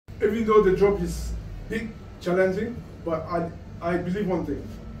even though the job is big, challenging, but I believe one thing.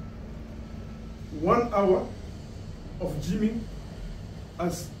 1 hour of gymming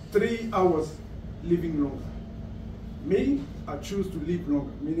as 3 hours living longer. Me, I choose to live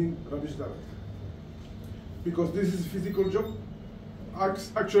longer, meaning rubbish diet. Because this is a physical job.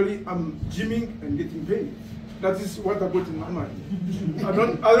 Actually, I'm gymming and getting paid. That is what I got in my mind. I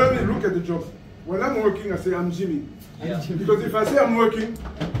don't even look at the job. When I'm working, I say I'm gymming. Yeah. Because if I say I'm working,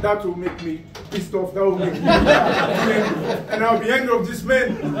 that will make me pissed off. That will make me and I'll be angry of this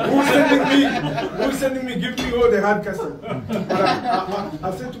man who's sending me, give me all the hard custom. But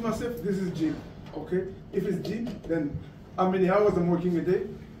I said to myself, this is gym. Okay? If it's gym, then how many hours I'm working a day,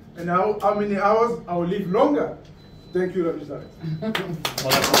 and how many hours I will live longer. Thank you, Rabbi Zaret.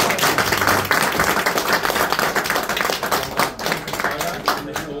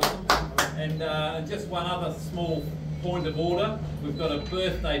 And just one other small point of order. We've got a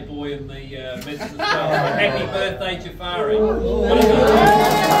birthday boy in the midst as well. Happy birthday, Jafari.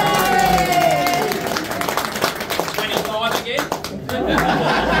 25 again?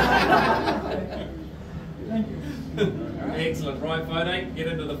 Excellent. Right, Fode, get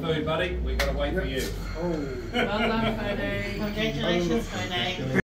into the food, buddy. We've got to wait for you. Well done, Fode. Congratulations, Fode.